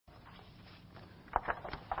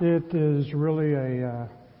It is really a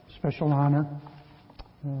special honor.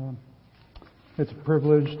 It's a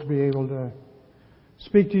privilege to be able to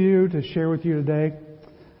speak to you, to share with you today.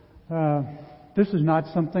 This is not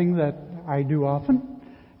something that I do often.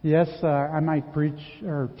 Yes, I might preach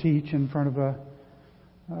or teach in front of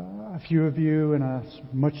a few of you in a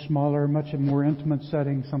much smaller, much more intimate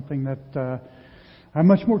setting, something that I'm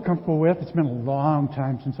much more comfortable with. It's been a long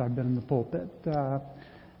time since I've been in the pulpit.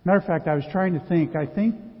 Matter of fact, I was trying to think. I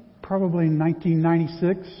think probably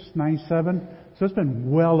 1996, 97. So it's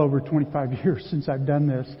been well over 25 years since I've done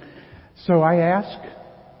this. So I ask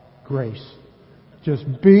grace. Just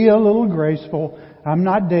be a little graceful. I'm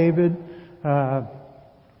not David. And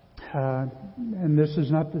this is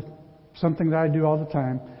not something that I do all the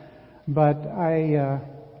time. But I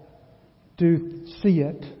do see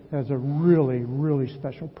it as a really, really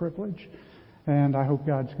special privilege. And I hope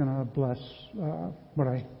God's going to bless what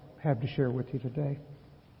I have to share with you today.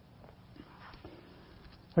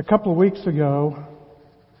 A couple of weeks ago,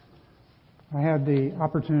 I had the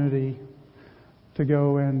opportunity to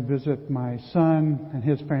go and visit my son and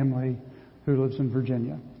his family who lives in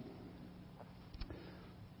Virginia.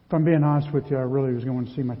 If I'm being honest with you, I really was going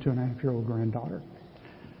to see my 2.5-year-old granddaughter.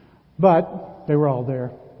 But they were all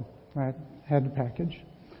there. I had the package.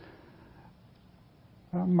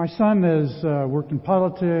 My son has worked in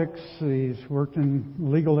politics. He's worked in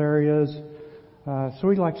legal areas. So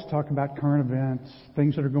he likes to talk about current events,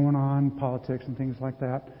 things that are going on, politics and things like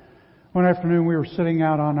that. One afternoon we were sitting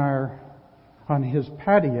out on his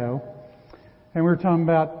patio, and we were talking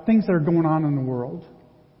about things that are going on in the world.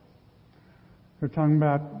 We were talking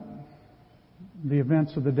about the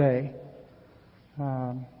events of the day.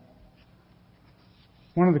 One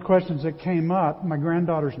of the questions that came up, my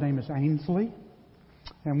granddaughter's name is Ainsley,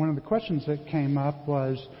 and one of the questions that came up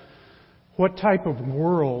was, what type of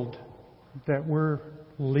world that we're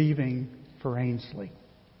leaving for Ainsley?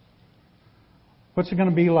 What's it going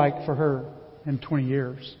to be like for her in 20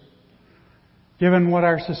 years? Given what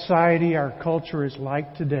our society, our culture is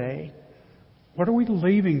like today, what are we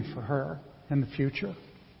leaving for her in the future?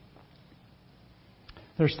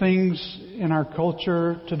 There's things in our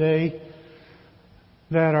culture today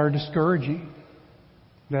that are discouraging,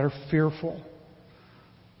 that are fearful,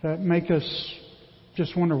 that make us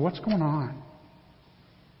just wonder, what's going on?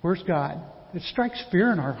 Where's God? It strikes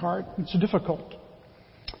fear in our heart. It's difficult.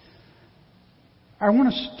 I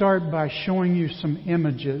want to start by showing you some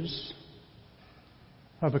images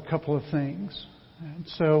of a couple of things. And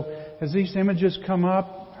so as these images come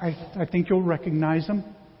up, I think you'll recognize them.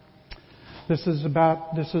 This is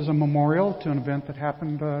a memorial to an event that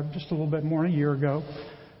happened just a little bit more than a year ago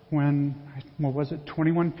when,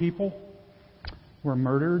 21 people were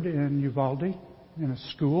murdered in Uvalde in a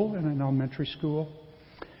school, in an elementary school.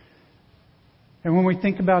 And when we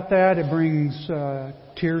think about that, it brings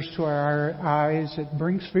tears to our eyes. It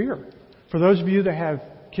brings fear. For those of you that have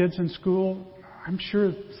kids in school, I'm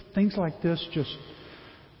sure things like this just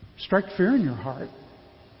strike fear in your heart.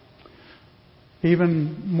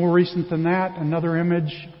 Even more recent than that, another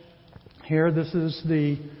image here. This is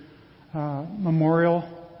the memorial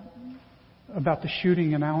about the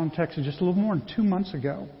shooting in Allen, Texas, just a little more than 2 months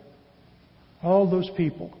ago. All those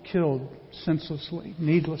people killed senselessly,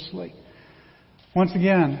 needlessly. Once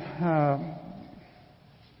again,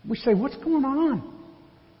 we say, what's going on?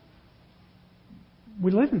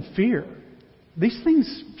 We live in fear. These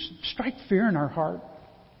things strike fear in our heart.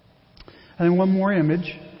 And then one more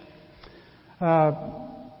image.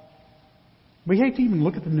 We hate to even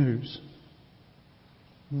look at the news.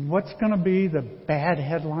 What's going to be the bad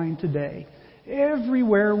headline today?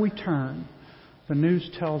 Everywhere we turn, the news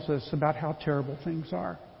tells us about how terrible things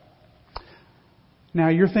are. Now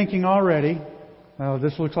you're thinking already,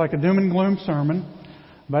 this looks like a doom and gloom sermon,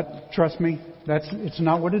 but trust me, it's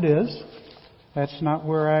not what it is. That's not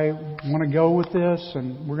where I want to go with this,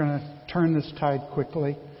 and we're going to turn this tide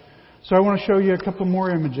quickly. So I want to show you a couple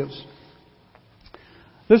more images.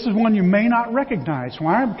 This is one you may not recognize.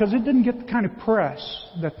 Why? Because it didn't get the kind of press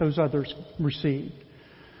that those others received.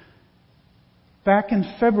 Back in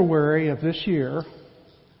February of this year,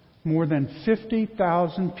 more than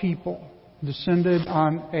 50,000 people descended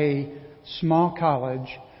on a small college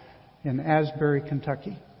in Asbury,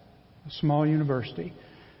 Kentucky, a small university.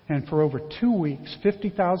 And for over 2 weeks,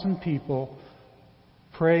 50,000 people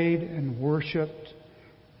prayed and worshiped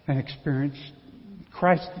and experienced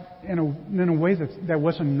Christ in a way that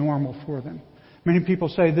wasn't normal for them. Many people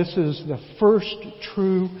say this is the first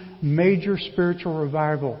true major spiritual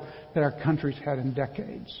revival that our country's had in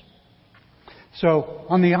decades. So,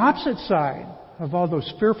 on the opposite side of all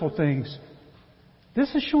those fearful things,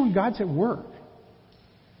 this is showing God's at work.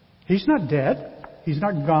 He's not dead. He's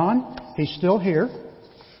not gone. He's still here.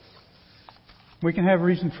 We can have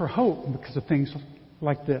reason for hope because of things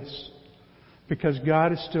like this. Because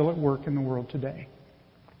God is still at work in the world today.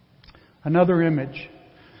 Another image.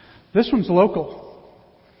 This one's local.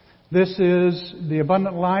 This is the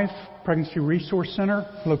Abundant Life Pregnancy Resource Center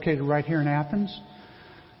located right here in Athens.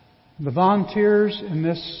 The volunteers in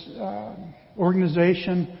this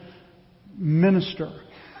organization minister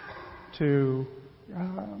to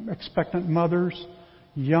expectant mothers,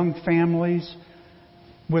 young families,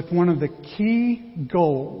 with one of the key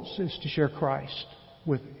goals is to share Christ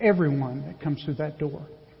with everyone that comes through that door.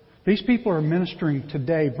 These people are ministering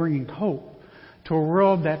today, bringing hope to a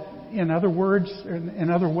world that, in other words, in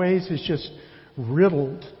other ways, is just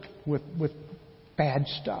riddled with bad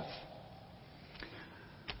stuff.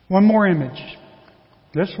 One more image.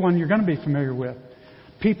 This one you're going to be familiar with.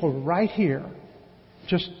 People right here,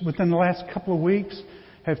 just within the last couple of weeks,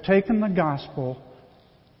 have taken the gospel,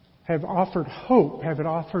 have offered hope, have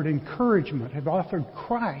offered encouragement, have offered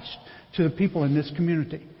Christ to the people in this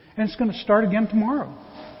community. And it's going to start again tomorrow.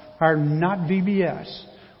 Our Not VBS,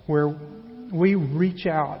 where we reach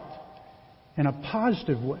out in a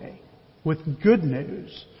positive way with good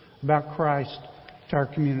news about Christ to our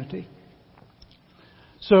community.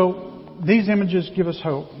 So these images give us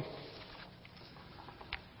hope.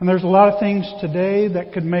 And there's a lot of things today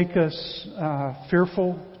that could make us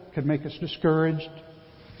fearful, could make us discouraged.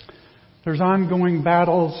 There's ongoing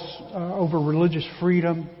battles over religious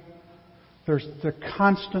freedom. There's the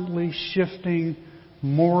constantly shifting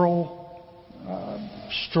moral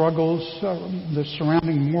struggles, the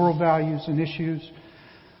surrounding moral values and issues.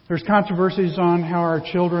 There's controversies on how our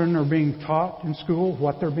children are being taught in school,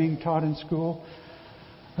 what they're being taught in school.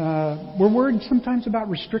 We're worried sometimes about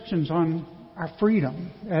restrictions on our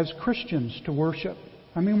freedom as Christians to worship.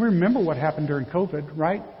 I mean, we remember what happened during COVID,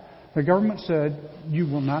 right? The government said, you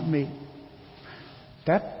will not meet.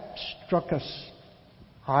 That struck us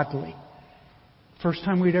oddly. First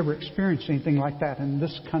time we'd ever experienced anything like that in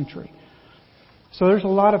this country. So there's a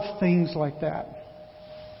lot of things like that.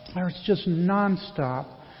 There's just nonstop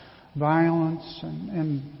violence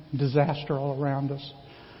and disaster all around us.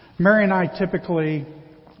 Mary and I typically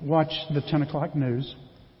watch the 10 o'clock news.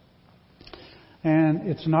 And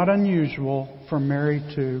it's not unusual for Mary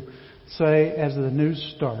to say, as the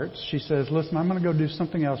news starts, she says, listen, I'm going to go do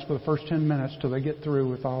something else for the first 10 minutes till they get through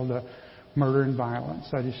with all the murder and violence.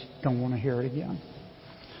 I just don't want to hear it again.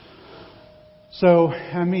 So,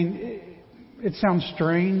 I mean, it sounds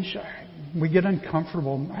strange. We get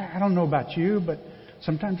uncomfortable. I don't know about you, but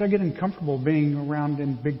sometimes I get uncomfortable being around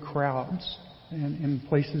in big crowds and in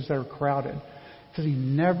places that are crowded. Because you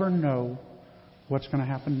never know what's going to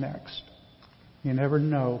happen next. You never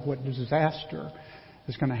know what disaster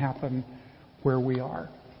is going to happen where we are.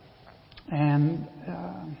 And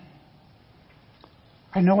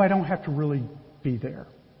I know I don't have to really be there.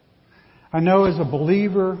 I know as a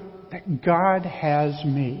believer that God has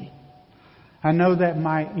me. I know that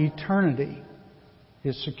my eternity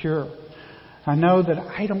is secure. I know that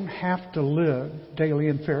I don't have to live daily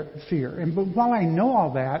in fear. But while I know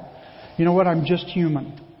all that, you know what? I'm just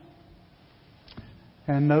human.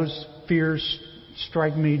 And those fears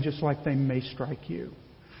strike me just like they may strike you.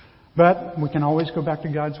 But we can always go back to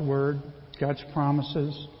God's Word, God's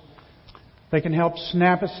promises. They can help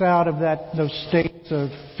snap us out of those states of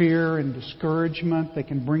fear and discouragement. They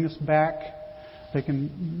can bring us back. They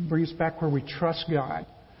can bring us back where we trust God,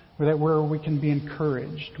 where we can be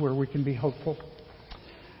encouraged, where we can be hopeful.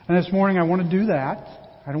 And this morning I want to do that.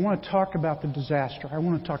 I don't want to talk about the disaster. I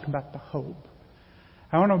want to talk about the hope.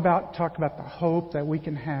 I want to talk about the hope that we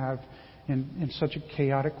can have in such a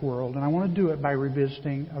chaotic world. And I want to do it by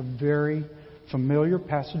revisiting a very familiar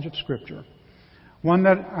passage of Scripture. One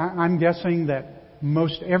that I'm guessing that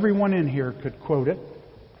most everyone in here could quote it.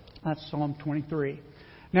 That's Psalm 23.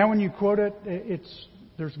 Now when you quote it,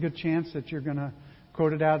 there's a good chance that you're going to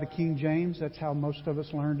quote it out of the King James. That's how most of us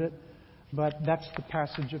learned it. But that's the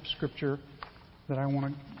passage of Scripture that I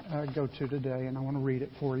want to go to today, and I want to read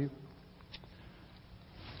it for you.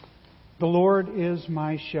 The Lord is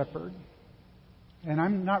my shepherd. And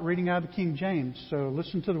I'm not reading out of the King James, so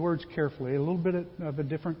listen to the words carefully. A little bit of a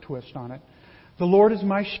different twist on it. The Lord is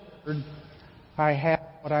my shepherd. I have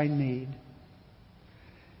what I need.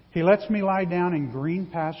 He lets me lie down in green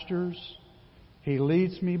pastures. He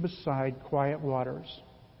leads me beside quiet waters.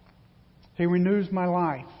 He renews my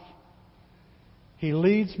life. He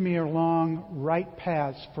leads me along right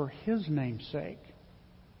paths for His name's sake.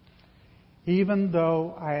 Even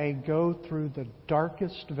though I go through the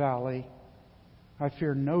darkest valley, I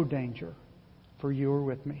fear no danger, for You are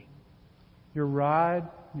with me. Your rod,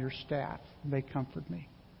 your staff, they comfort me.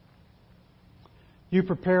 You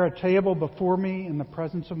prepare a table before me in the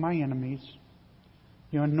presence of my enemies.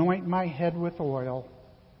 You anoint my head with oil.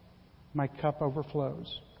 My cup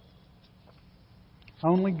overflows.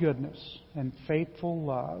 Only goodness and faithful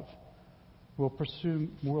love will pursue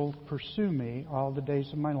me all the days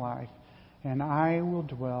of my life, and I will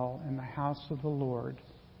dwell in the house of the Lord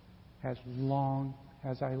as long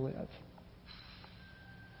as I live.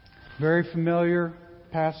 Very familiar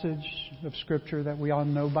passage of Scripture that we all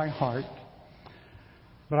know by heart.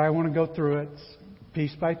 But I want to go through it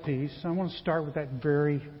piece by piece. I want to start with that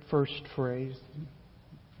very first phrase,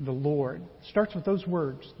 the Lord. It starts with those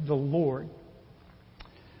words, the Lord.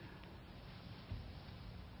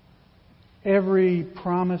 Every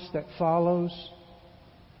promise that follows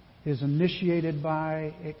is initiated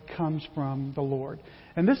by, it comes from the Lord.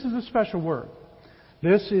 And this is a special word.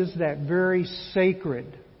 This is that very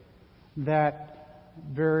sacred, that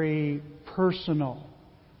very personal,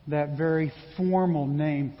 that very formal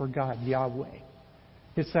name for God, Yahweh.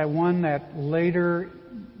 It's that one that later,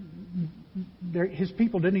 His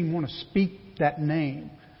people didn't even want to speak that name.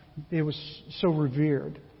 It was so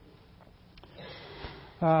revered.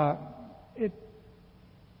 It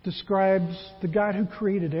describes the God who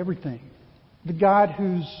created everything, the God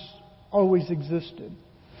who's always existed.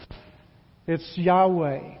 It's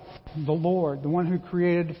Yahweh, the Lord, the one who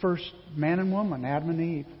created the first man and woman, Adam and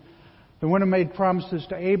Eve. The one who made promises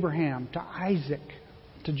to Abraham, to Isaac,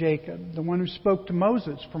 to Jacob. The one who spoke to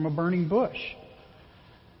Moses from a burning bush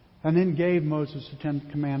and then gave Moses the Ten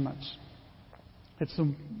Commandments. It's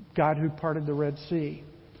the God who parted the Red Sea.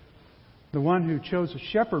 The one who chose a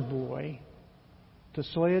shepherd boy to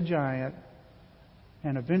slay a giant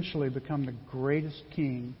and eventually become the greatest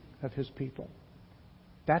king of His people.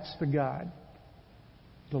 That's the God.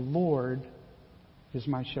 The Lord is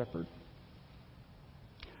my shepherd.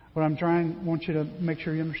 What I want you to make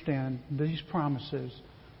sure you understand, these promises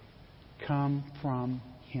come from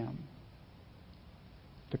Him,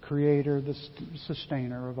 the Creator, the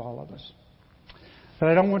Sustainer of all of us. But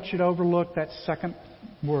I don't want you to overlook that second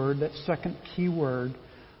word, that second key word.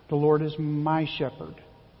 The Lord is my shepherd.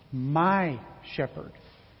 My shepherd.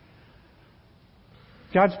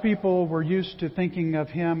 God's people were used to thinking of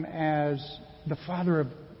Him as the Father of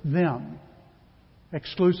them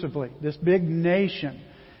exclusively. This big nation.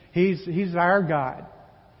 He's our God.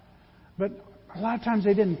 But a lot of times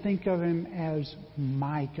they didn't think of Him as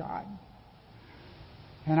my God.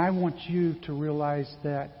 And I want you to realize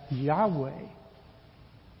that Yahweh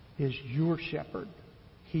is your shepherd.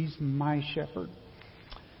 He's my shepherd.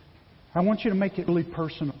 I want you to make it really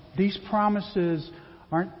personal. These promises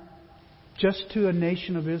aren't just to a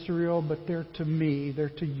nation of Israel, but they're to me. They're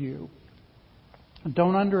to you.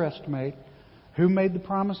 Don't underestimate who made the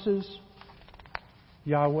promises.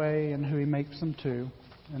 Yahweh, and who He makes them to,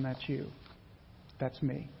 and that's you. That's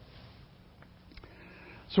me.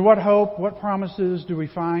 So what hope, what promises do we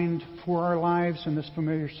find for our lives in this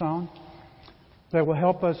familiar song that will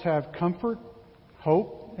help us have comfort,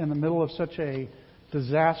 hope in the middle of such a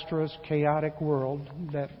disastrous, chaotic world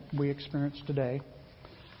that we experience today?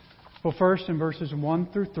 Well, first in verses 1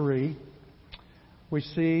 through 3, we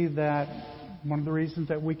see that one of the reasons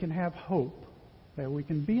that we can have hope, that we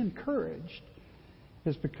can be encouraged,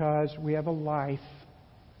 is because we have a life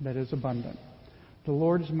that is abundant. The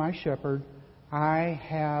Lord is my shepherd. I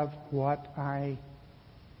have what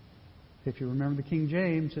if you remember the King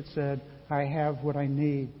James, it said, I have what I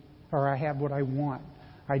need, or I have what I want.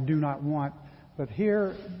 I do not want. But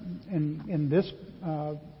here, in this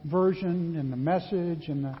version, in the Message,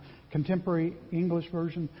 in the Contemporary English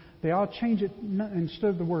version, they all change it instead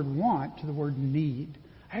of the word want to the word need.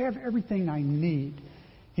 I have everything I need.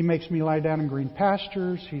 He makes me lie down in green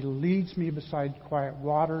pastures. He leads me beside quiet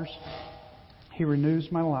waters. He renews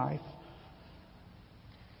my life.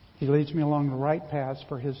 He leads me along the right paths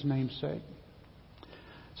for His name's sake.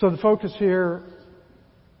 So the focus here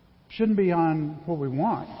shouldn't be on what we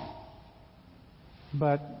want,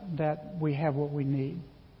 but that we have what we need.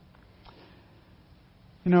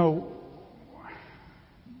 You know,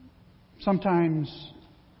 sometimes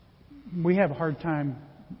we have a hard time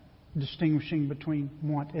distinguishing between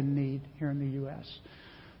want and need here in the U.S.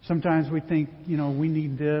 Sometimes we think, we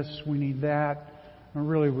need this, we need that. Or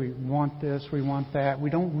really, we want this, we want that. We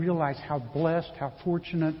don't realize how blessed, how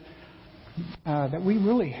fortunate that we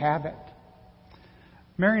really have it.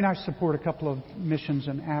 Mary and I support a couple of missions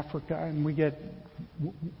in Africa,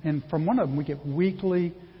 and from one of them we get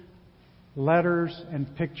weekly letters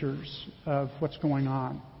and pictures of what's going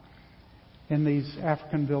on in these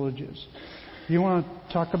African villages. You want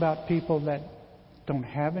to talk about people that don't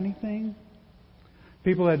have anything?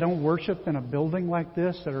 People that don't worship in a building like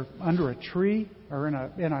this, that are under a tree or in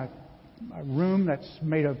a room that's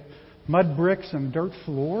made of mud bricks and dirt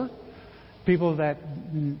floor. People that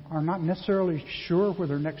are not necessarily sure where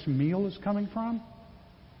their next meal is coming from.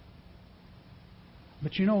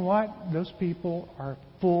 But you know what? Those people are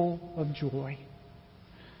full of joy.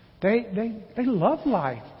 They love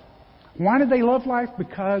life. Why do they love life?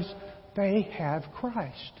 Because they have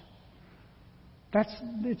Christ.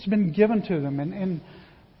 It's been given to them, and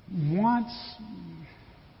once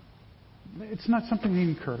it's not something they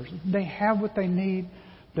incur. They have what they need.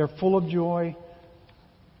 They're full of joy.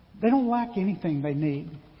 They don't lack anything they need.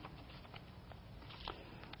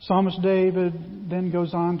 Psalmist David then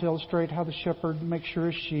goes on to illustrate how the shepherd makes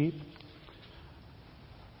sure his sheep,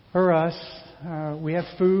 or us, we have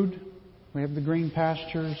food, we have the green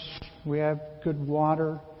pastures, we have good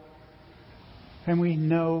water, and we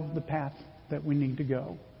know the path that we need to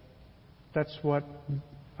go. That's what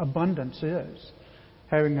abundance is.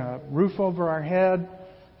 Having a roof over our head,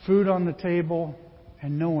 food on the table,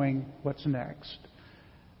 and knowing what's next.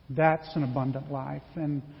 That's an abundant life.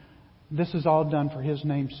 And this is all done for His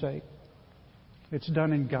name's sake. It's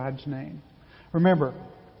done in God's name. Remember,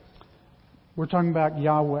 we're talking about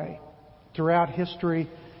Yahweh. Throughout history,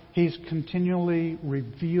 He's continually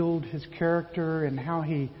revealed His character and how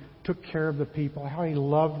He took care of the people, how He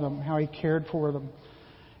loved them, how He cared for them.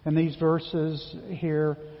 And these verses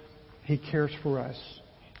here, He cares for us.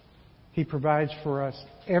 He provides for us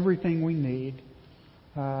everything we need,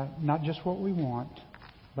 not just what we want,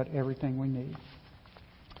 but everything we need.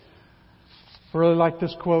 I really like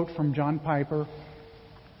this quote from John Piper.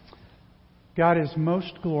 God is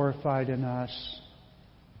most glorified in us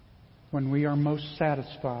when we are most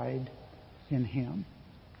satisfied in Him.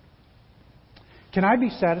 Can I be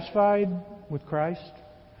satisfied with Christ?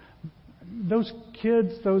 Those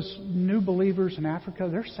kids, those new believers in Africa,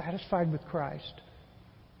 they're satisfied with Christ.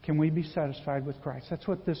 Can we be satisfied with Christ? That's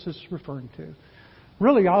what this is referring to.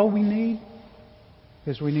 Really, all we need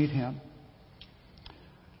is we need Him.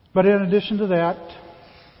 But in addition to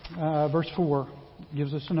that, verse 4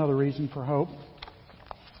 gives us another reason for hope.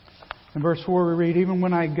 In verse 4 we read, "Even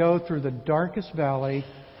when I go through the darkest valley,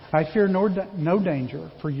 I fear no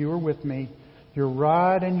danger, for you are with me. Your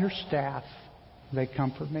rod and your staff, they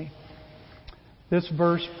comfort me." This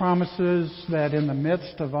verse promises that in the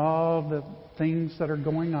midst of all the things that are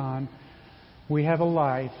going on, we have a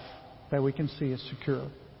life that we can see as secure.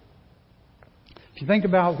 If you think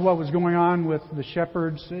about what was going on with the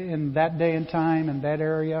shepherds in that day and time in that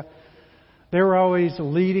area, they were always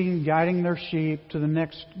leading, guiding their sheep to the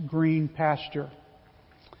next green pasture.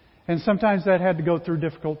 And sometimes that had to go through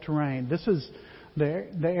difficult terrain. This is the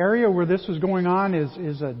area where this was going on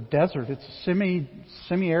is a desert. It's a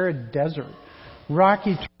semi-arid desert.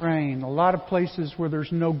 Rocky terrain. A lot of places where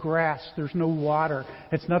there's no grass, there's no water.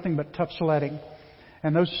 It's nothing but tough sledding.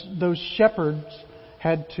 And those shepherds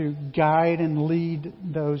had to guide and lead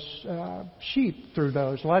those sheep through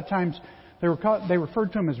those. A lot of times they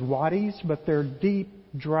referred to them as wadis, but they're deep,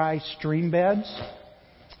 dry stream beds.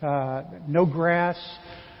 No grass,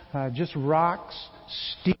 just rocks,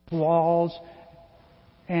 steep walls.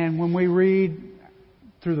 And when we read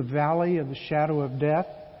through the valley of the shadow of death,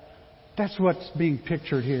 that's what's being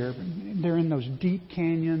pictured here. They're in those deep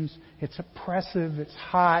canyons. It's oppressive, it's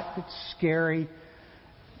hot, it's scary.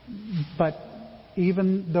 But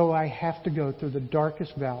even though I have to go through the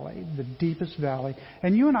darkest valley, the deepest valley,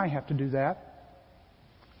 and you and I have to do that,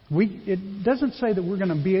 it doesn't say that we're going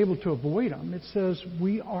to be able to avoid them. It says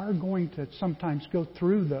we are going to sometimes go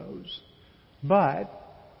through those. But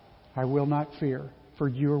I will not fear, for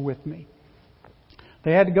you are with me.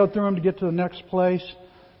 They had to go through them to get to the next place,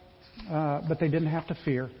 but they didn't have to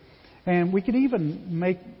fear. And we could even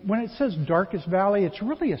when it says darkest valley, it's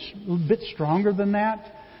really a bit stronger than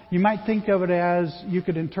that. You might think of it as, you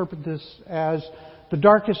could interpret this as the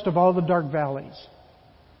darkest of all the dark valleys,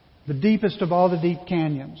 the deepest of all the deep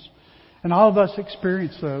canyons. And all of us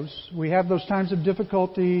experience those. We have those times of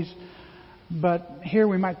difficulties, but here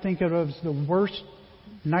we might think of it as the worst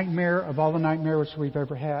nightmare of all the nightmares we've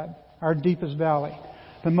ever had. Our deepest valley.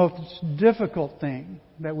 The most difficult thing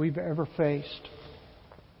that we've ever faced.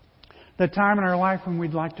 The time in our life when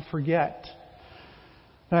we'd like to forget.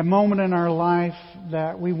 That moment in our life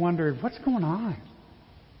that we wondered, what's going on?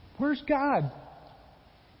 Where's God?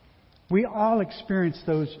 We all experience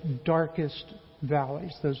those darkest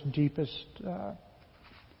valleys, those deepest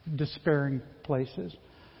despairing places.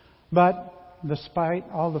 But despite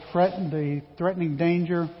all the threatening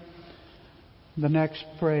danger, the next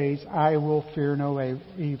phrase, I will fear no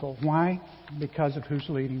evil. Why? Because of who's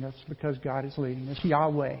leading us. Because God is leading us.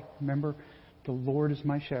 Yahweh. Remember, The Lord is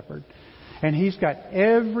my shepherd. And He's got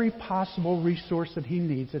every possible resource that He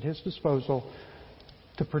needs at His disposal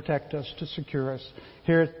to protect us, to secure us.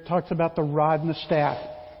 Here it talks about the rod and the staff.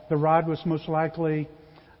 The rod was most likely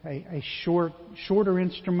a shorter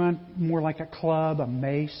instrument, more like a club, a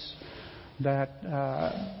mace, that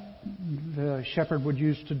the shepherd would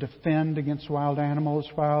use to defend against wild animals,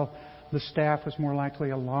 while the staff was more likely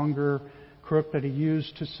a longer crook that he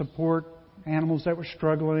used to support animals that were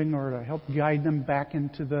struggling or to help guide them back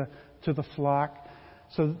into the flock.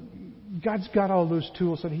 So God's got all those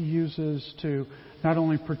tools that He uses to not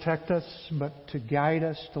only protect us, but to guide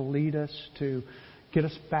us, to lead us, to get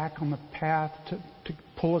us back on the path, to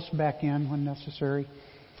pull us back in when necessary.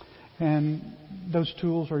 And those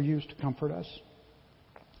tools are used to comfort us.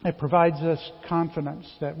 It provides us confidence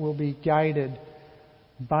that we'll be guided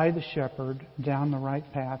by the shepherd down the right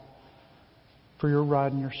path. For your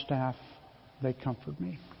rod and your staff, they comfort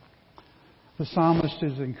me. The psalmist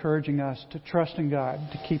is encouraging us to trust in God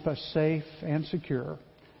to keep us safe and secure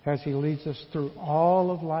as He leads us through all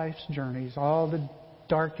of life's journeys, all the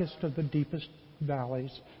darkest of the deepest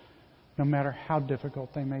valleys, no matter how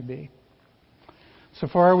difficult they may be. So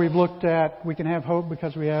far we've looked at we can have hope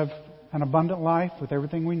because we have an abundant life with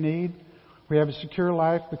everything we need. We have a secure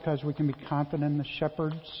life because we can be confident in the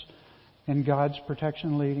shepherds and God's protection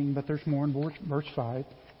and leading. But there's more in verse 5.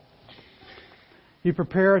 You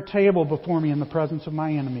prepare a table before me in the presence of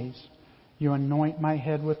my enemies. You anoint my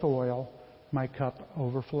head with oil. My cup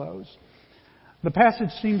overflows. The passage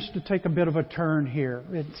seems to take a bit of a turn here.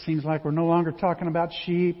 It seems like we're no longer talking about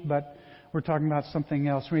sheep, but we're talking about something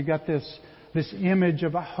else. We've got this image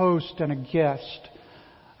of a host and a guest.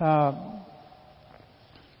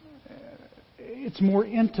 It's more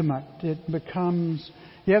intimate. It becomes...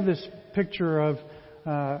 You have this picture of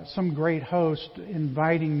some great host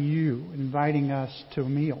inviting us to a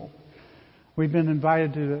meal. We've been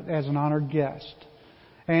invited as an honored guest.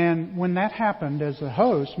 And when that happened, as a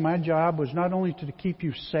host, my job was not only to keep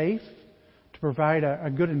you safe, to provide a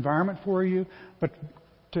good environment for you, but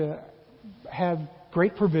to have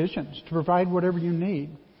great provisions, to provide whatever you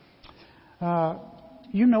need.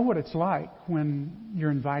 You know what it's like when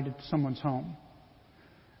you're invited to someone's home.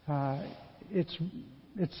 It's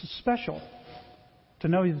special to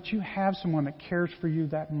know that you have someone that cares for you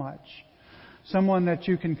that much. Someone that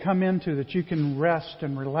you can come into, that you can rest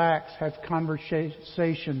and relax, have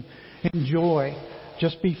conversation, enjoy,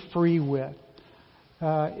 just be free with.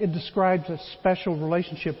 It describes a special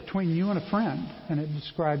relationship between you and a friend, and it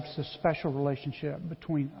describes a special relationship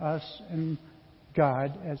between us and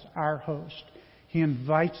God as our host. He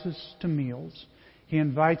invites us to meals. He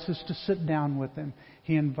invites us to sit down with Him.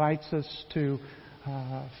 He invites us to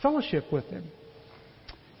fellowship with Him.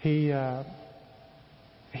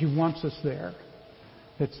 He wants us there.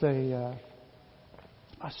 It's a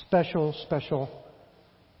special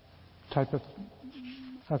type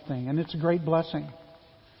of thing. And it's a great blessing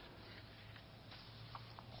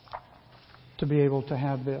to be able to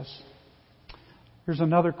have this. Here's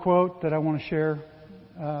another quote that I want to share,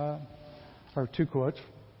 or two quotes.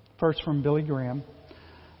 First from Billy Graham.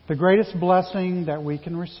 The greatest blessing that we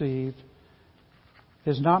can receive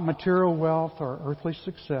is not material wealth or earthly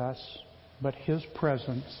success, but His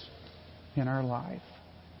presence in our life.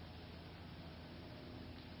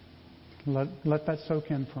 Let that soak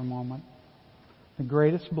in for a moment. The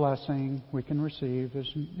greatest blessing we can receive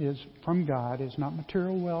is from God, is not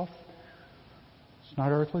material wealth, it's not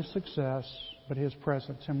earthly success, but His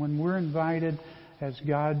presence. And when we're invited as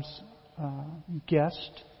God's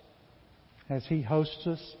guest, as He hosts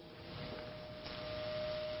us,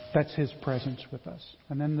 that's His presence with us.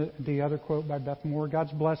 And then the other quote by Beth Moore,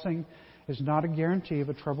 God's blessing is not a guarantee of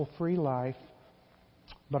a trouble-free life,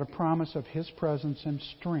 but a promise of His presence and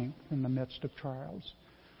strength in the midst of trials.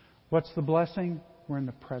 What's the blessing? We're in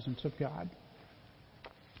the presence of God.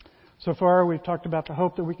 So far, we've talked about the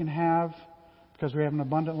hope that we can have because we have an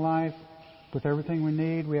abundant life with everything we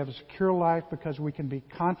need. We have a secure life because we can be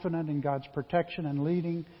confident in God's protection and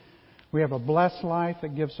leading. We have a blessed life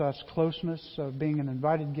that gives us closeness of being an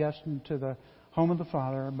invited guest into the home of the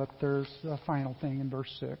Father. But there's a final thing in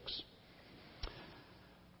verse 6.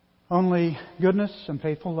 Only goodness and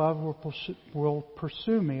faithful love will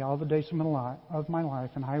pursue me all the days of my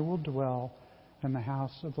life, and I will dwell in the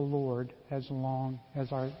house of the Lord as long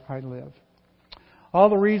as I live. All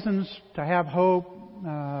the reasons to have hope,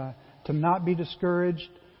 to not be discouraged,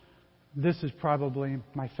 this is probably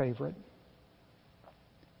my favorite.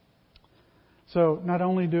 So not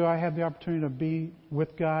only do I have the opportunity to be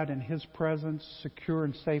with God in His presence, secure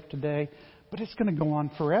and safe today, but it's going to go on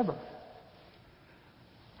forever.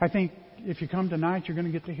 I think if you come tonight, you're going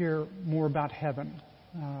to get to hear more about heaven,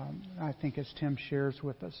 I think, as Tim shares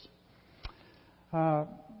with us. I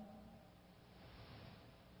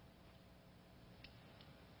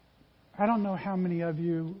don't know how many of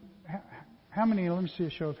you, let me see a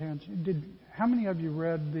show of hands. How many of you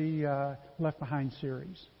read the Left Behind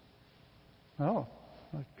series? Oh,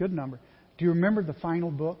 a good number. Do you remember the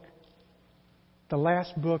final book? The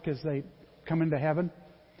last book as they come into heaven?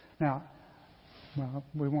 Now, well,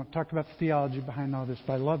 we won't talk about the theology behind all this,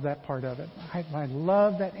 but I love that part of it. I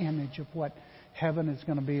love that image of what heaven is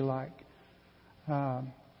going to be like. I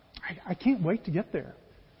can't wait to get there.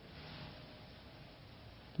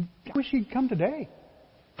 I wish you'd come today.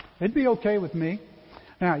 It'd be okay with me.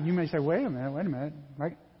 Now, you may say, wait a minute.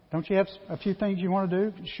 Right? Don't you have a few things you want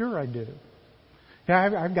to do? Sure I do.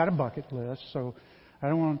 Yeah, I've got a bucket list, so I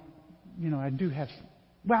don't want to, I do have,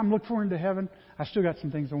 I'm looking forward to heaven. I still got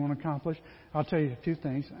some things I want to accomplish. I'll tell you a few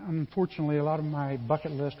things. Unfortunately, a lot of my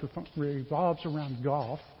bucket list revolves around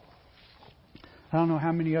golf. I don't know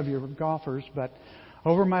how many of you are golfers, but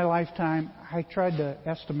over my lifetime, I tried to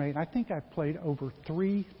estimate, I think I've played over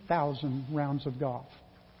 3,000 rounds of golf.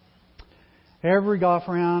 Every golf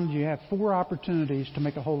round, you have 4 opportunities to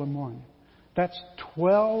make a hole-in-one. That's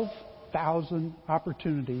 12,000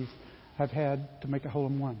 opportunities I've had to make a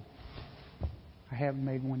hole-in-one. I haven't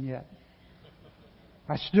made one yet.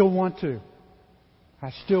 I still want to.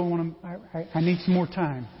 I need some more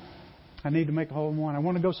time. I need to make a hole-in-one. I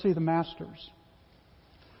want to go see the Masters.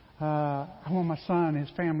 I want my son and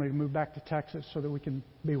his family to move back to Texas so that we can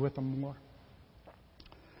be with them more.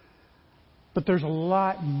 But there's a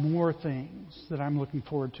lot more things that I'm looking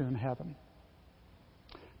forward to in heaven.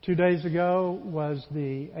 2 days ago was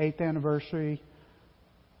the 8th anniversary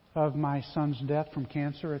of my son's death from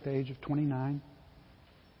cancer at the age of 29.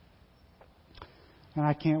 And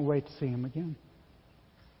I can't wait to see him again.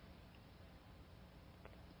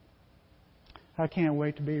 I can't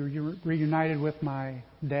wait to be reunited with my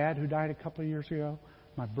dad who died a couple of years ago,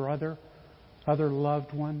 my brother, other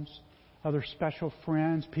loved ones, other special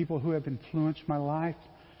friends, people who have influenced my life,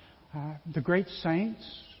 the great saints.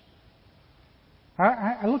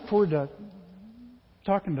 I look forward to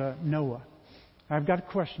talking to Noah. I've got a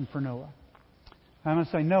question for Noah. I'm going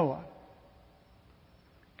to say, Noah,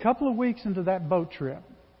 a couple of weeks into that boat trip,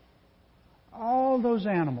 all those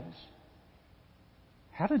animals,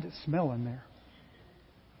 how did it smell in there?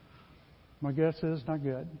 My guess is not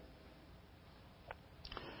good.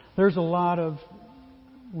 There's a lot of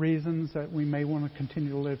reasons that we may want to continue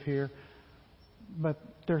to live here, but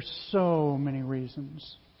there's so many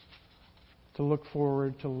reasons to look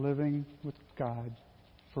forward to living with God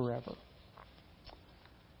forever.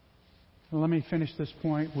 And let me finish this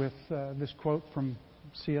point with this quote from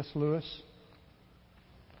C.S. Lewis.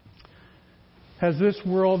 Has this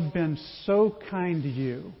world been so kind to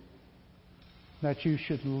you that you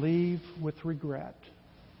should leave with regret?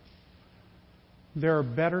 There are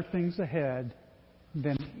better things ahead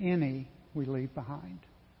than any we leave behind.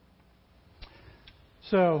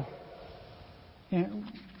 So, in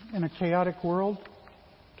a chaotic world,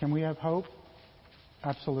 can we have hope?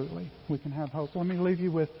 Absolutely, we can have hope. Let me leave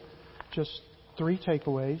you with just 3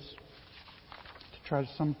 takeaways to try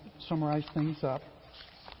to summarize things up.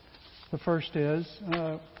 The first is,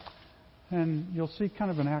 and you'll see kind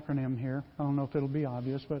of an acronym here. I don't know if it'll be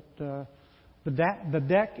obvious, but the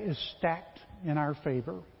deck is stacked in our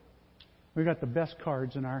favor. We've got the best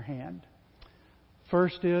cards in our hand.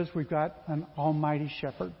 First is we've got an almighty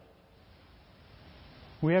shepherd.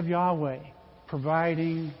 We have Yahweh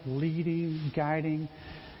providing, leading, guiding.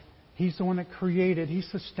 He's the one that created. He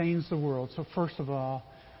sustains the world. So first of all,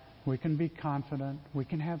 we can be confident. We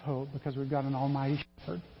can have hope because we've got an almighty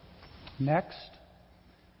shepherd. Next,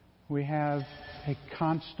 we have a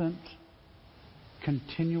constant,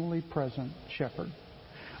 continually present shepherd.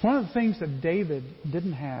 One of the things that David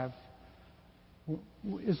didn't have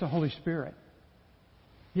is the Holy Spirit.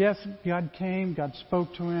 Yes, God came, God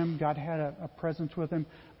spoke to him, God had a presence with him,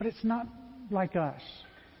 but it's not like us.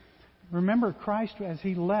 Remember, Christ, as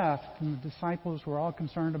he left, and the disciples were all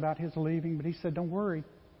concerned about his leaving, but he said, don't worry,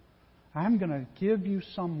 I'm going to give you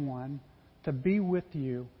someone to be with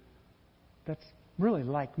you that's really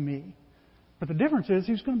like me. But the difference is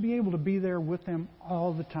he's going to be able to be there with them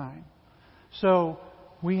all the time. So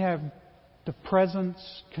we have the presence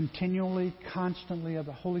continually, constantly of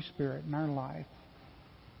the Holy Spirit in our life.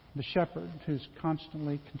 The shepherd who's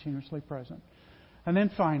constantly, continuously present. And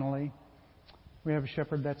then finally, we have a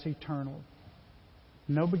shepherd that's eternal.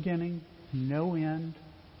 No beginning, no end.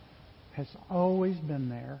 Has always been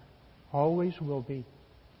there. Always will be.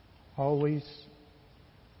 Always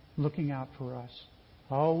looking out for us.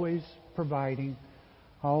 always providing,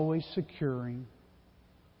 always securing,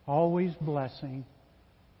 always blessing,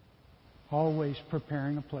 always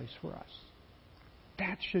preparing a place for us.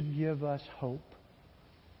 That should give us hope.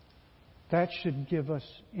 That should give us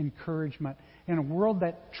encouragement in a world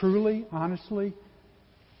that truly, honestly,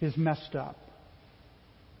 is messed up.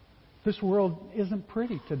 This world isn't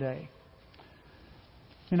pretty today.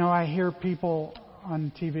 I hear people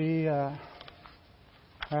on TV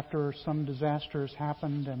after some disaster has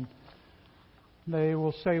happened, and they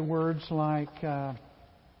will say words like,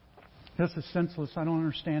 "This is senseless. I don't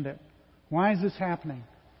understand it. Why is this happening?"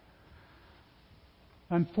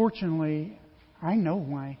 Unfortunately, I know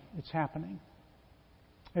why it's happening.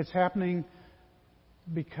 It's happening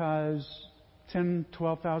because 10,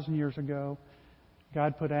 12,000 years ago,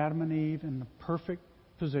 God put Adam and Eve in the perfect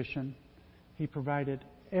position. He provided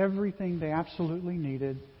everything they absolutely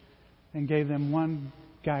needed and gave them one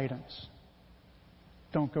guidance.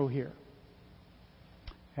 Don't go here.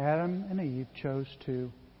 Adam and Eve chose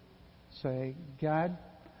to say, "God,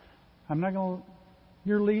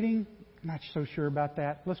 you're leading. I'm not so sure about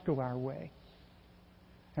that. Let's go our way."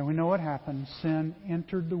 And we know what happened. Sin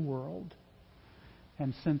entered the world.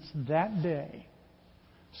 And since that day,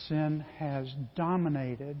 sin has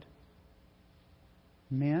dominated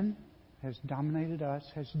men, has dominated us,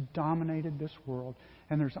 has dominated this world.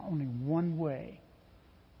 And there's only one way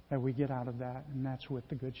that we get out of that, and that's with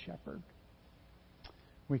the Good Shepherd.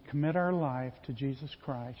 We commit our life to Jesus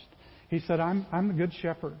Christ. He said, I'm the Good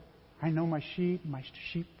Shepherd. I know my sheep. My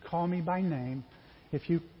sheep call me by name. If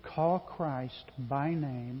you call Christ by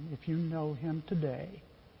name, if you know Him today,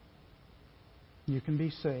 you can be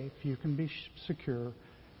safe, you can be secure,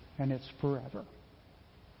 and it's forever.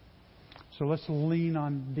 So let's lean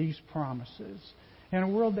on these promises in a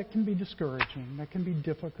world that can be discouraging, that can be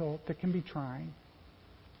difficult, that can be trying.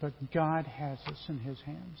 But God has us in His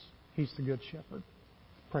hands. He's the Good Shepherd.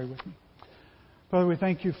 Pray with me. Father, we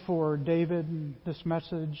thank You for David and this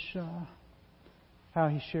message, how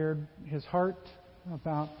he shared his heart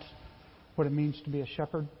about what it means to be a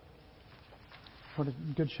shepherd, what a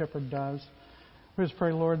good shepherd does. We just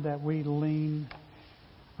pray, Lord, that we lean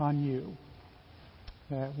on You,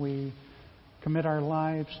 that we commit our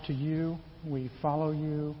lives to You, we follow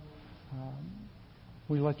You,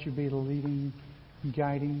 we let You be the leading,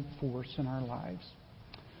 guiding force in our lives.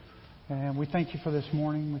 And we thank You for this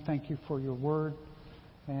morning. We thank You for Your Word,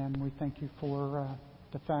 and we thank You for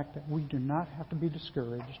the fact that we do not have to be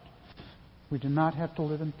discouraged. We do not have to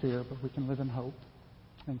live in fear, but we can live in hope.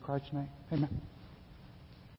 In Christ's name, amen.